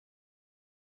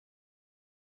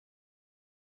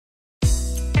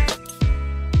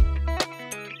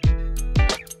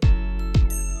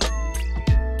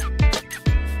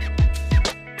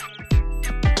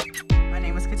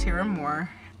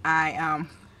I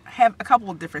have a couple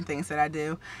of different things that I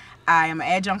do. I am an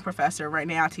adjunct professor. Right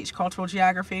now I teach cultural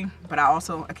geography, but I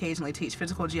also occasionally teach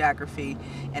physical geography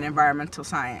and environmental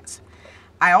science.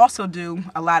 I also do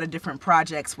a lot of different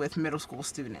projects with middle school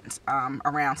students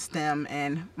around STEM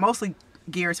and mostly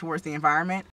geared towards the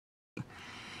environment.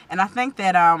 And I think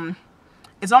that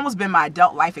it's almost been my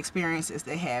adult life experiences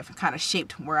that have kind of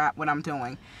shaped what I'm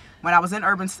doing. When I was in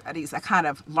urban studies, I kind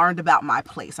of learned about my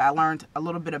place. I learned a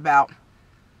little bit about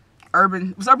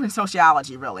urban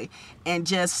sociology, really, and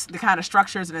just the kind of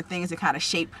structures and the things that kind of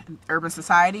shape urban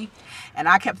society. And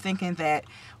I kept thinking that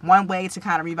one way to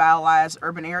kind of revitalize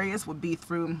urban areas would be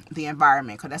through the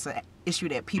environment, because that's an issue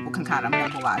that people can kind of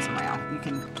mobilize around.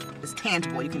 It's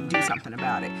tangible, you can do something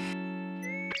about it.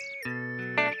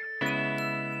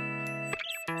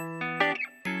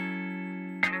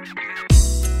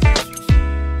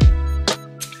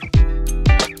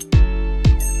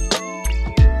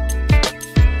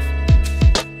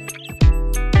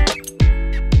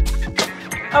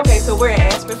 Okay, so we're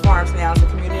at Aspen Farms now. It's a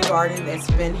community garden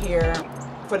that's been here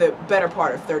for the better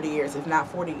part of 30 years, if not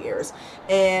 40 years.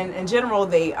 And in general,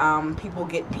 people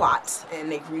get plots, and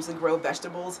they usually grow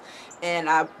vegetables. And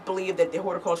I believe that the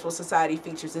Horticultural Society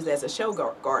features this as a show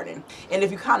garden. And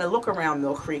if you kind of look around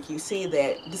Mill Creek, you see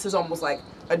that this is almost like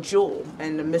a jewel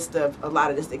in the midst of a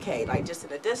lot of this decay. Like just in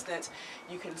the distance,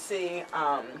 you can see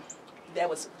that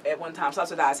was at one time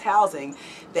subsidized housing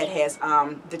that has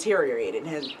deteriorated,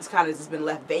 and it's kind of just been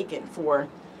left vacant for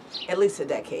at least a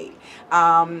decade.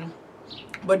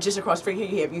 But just across the street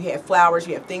here, you have flowers,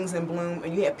 you have things in bloom,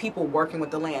 and you have people working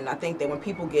with the land. And I think that when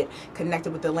people get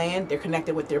connected with the land, they're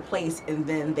connected with their place, and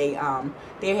then they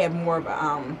have more of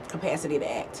a capacity to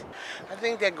act. I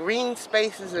think that green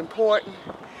space is important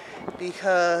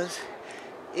because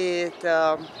it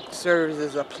serves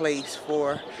as a place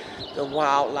for the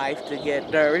wildlife to get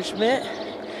nourishment.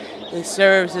 It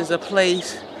serves as a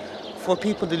place for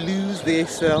people to lose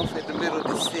themselves in the middle of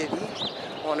the city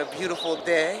on a beautiful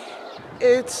day.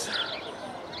 It's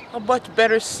a much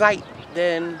better sight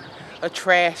than a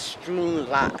trash-strewn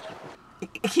lot.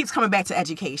 It keeps coming back to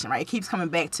education, right? It keeps coming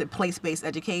back to place-based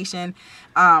education,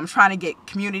 trying to get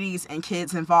communities and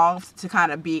kids involved to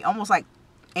kind of be almost like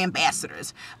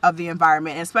ambassadors of the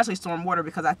environment, and especially stormwater,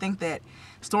 because I think that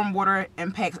stormwater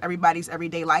impacts everybody's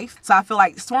everyday life. So I feel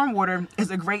like stormwater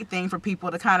is a great thing for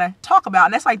people to kind of talk about,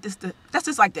 and that's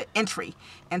just like the entry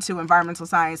into environmental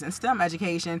science and STEM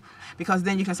education, because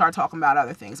then you can start talking about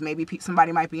other things. Maybe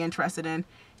somebody might be interested in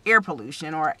air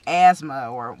pollution or asthma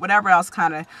or whatever else,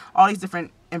 kind of all these different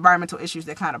environmental issues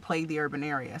that kind of plague the urban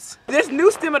areas. This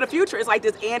new STEM of the future is like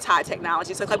this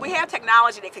anti-technology. So it's like we have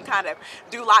technology that can kind of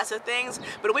do lots of things,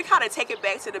 but if we kind of take it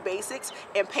back to the basics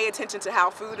and pay attention to how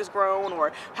food is grown,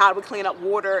 or how we clean up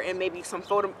water, and maybe some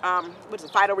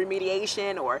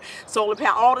phytoremediation or solar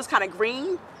panel, all this kind of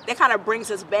green, that kind of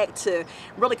brings us back to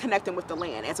really connecting with the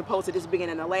land, as opposed to just being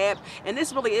in a lab. And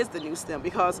this really is the new STEM,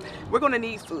 because we're going to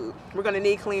need food, we're going to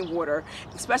need clean water,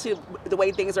 especially the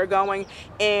way things are going.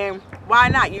 And why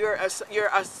not? You're a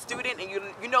student, and you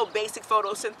know basic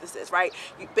photosynthesis, right?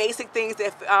 Basic things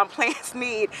that plants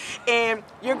need, and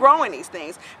you're growing these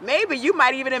things. Maybe you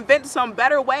might even invent some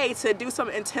better way to do some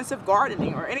intensive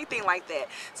gardening or anything like that.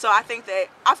 So I feel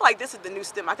like this is the new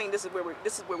STEM. I think this is where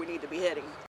we need to be heading.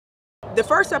 The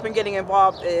first step in getting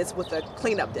involved is with a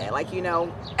cleanup day. Like,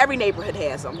 every neighborhood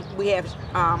has them. We have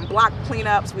block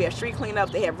cleanups, we have street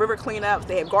cleanups, they have river cleanups,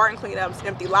 they have garden cleanups,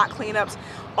 empty lot cleanups,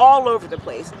 all over the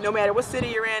place. No matter what city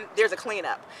you're in, there's a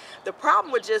cleanup. The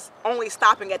problem with just only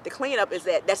stopping at the cleanup is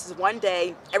that that's just one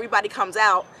day, everybody comes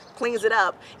out, cleans it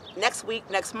up. Next week,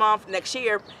 next month, next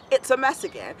year, it's a mess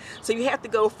again. So you have to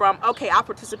go from, okay, I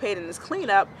participate in this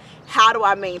cleanup, how do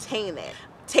I maintain that?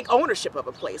 Take ownership of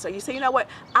a place. So you say, you know what,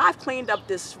 I've cleaned up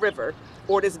this river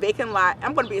or this vacant lot,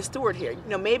 I'm going to be a steward here.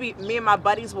 Maybe me and my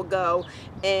buddies will go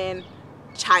and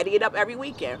tidy it up every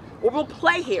weekend, or we'll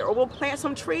play here, or we'll plant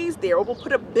some trees there, or we'll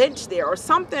put a bench there, or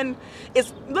something.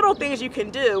 It's little things you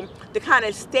can do to kind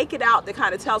of stake it out, to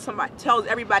kind of tell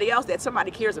everybody else that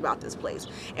somebody cares about this place.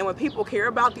 And when people care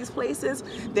about these places,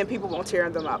 then people won't tear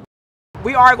them up.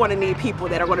 We are going to need people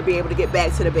that are going to be able to get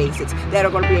back to the basics, that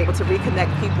are going to be able to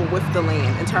reconnect people with the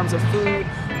land in terms of food,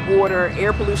 water,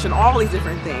 air pollution, all these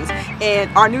different things.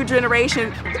 And our new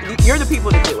generation, you're the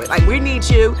people to do it. Like, we need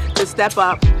you to step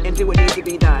up and do what needs to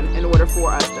be done in order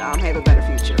for us to have a better future.